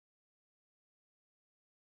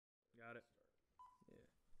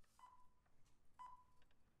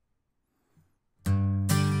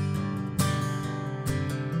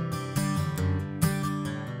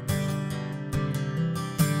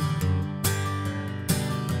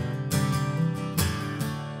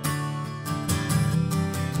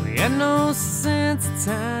had no sense of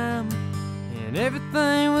time, and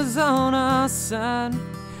everything was on our side.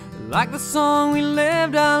 Like the song we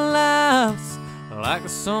lived our lives, like the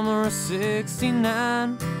summer of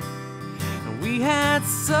 '69. And we had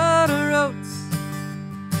soda oats,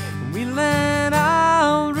 and we let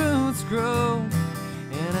our roots grow.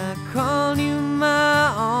 And I called you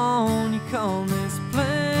my own, you called this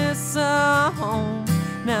place our home.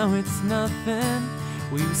 Now it's nothing.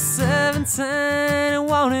 We were 17 and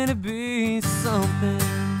wanted to be something.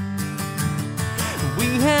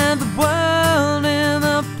 We had the world in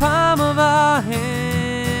the palm of our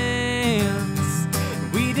hands.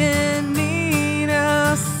 We didn't need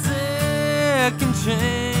a second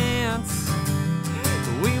chance.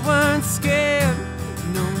 We weren't scared,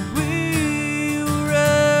 no, we were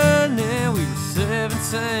running. We were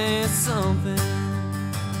 17 something.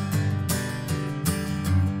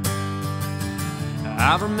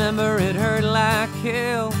 I remember it hurt like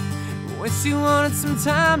hell when she wanted some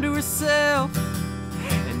time to herself,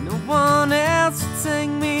 and no one else would take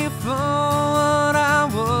me for what I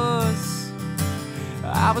was.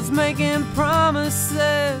 I was making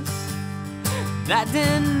promises that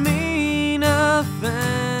didn't mean a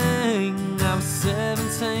thing. I was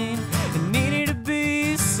 17 and needed to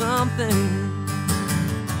be something.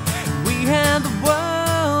 We had the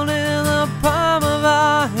world in the palm of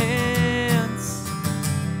our hands.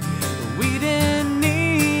 We didn't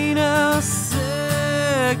need a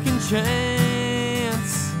second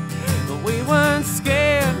chance, but we weren't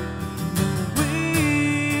scared, no,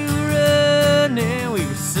 we were running. We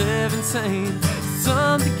were 17.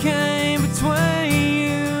 Something came between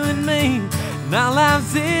you and me, and our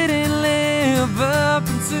lives didn't live up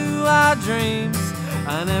into our dreams.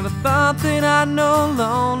 I never thought that I'd know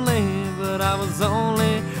lonely, but I was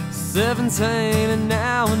only 17 and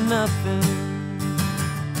now we're nothing.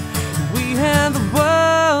 We had the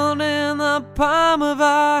world in the palm of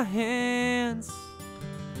our hands.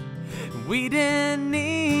 We didn't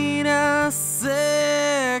need a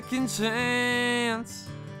second chance.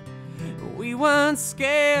 We weren't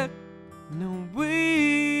scared, no,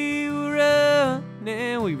 we were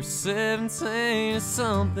running. We were 17 or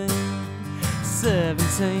something.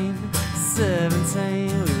 17, 17,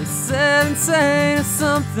 we were 17 or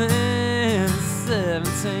something.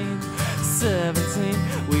 17, 17,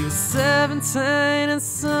 we were 17 and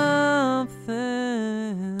something.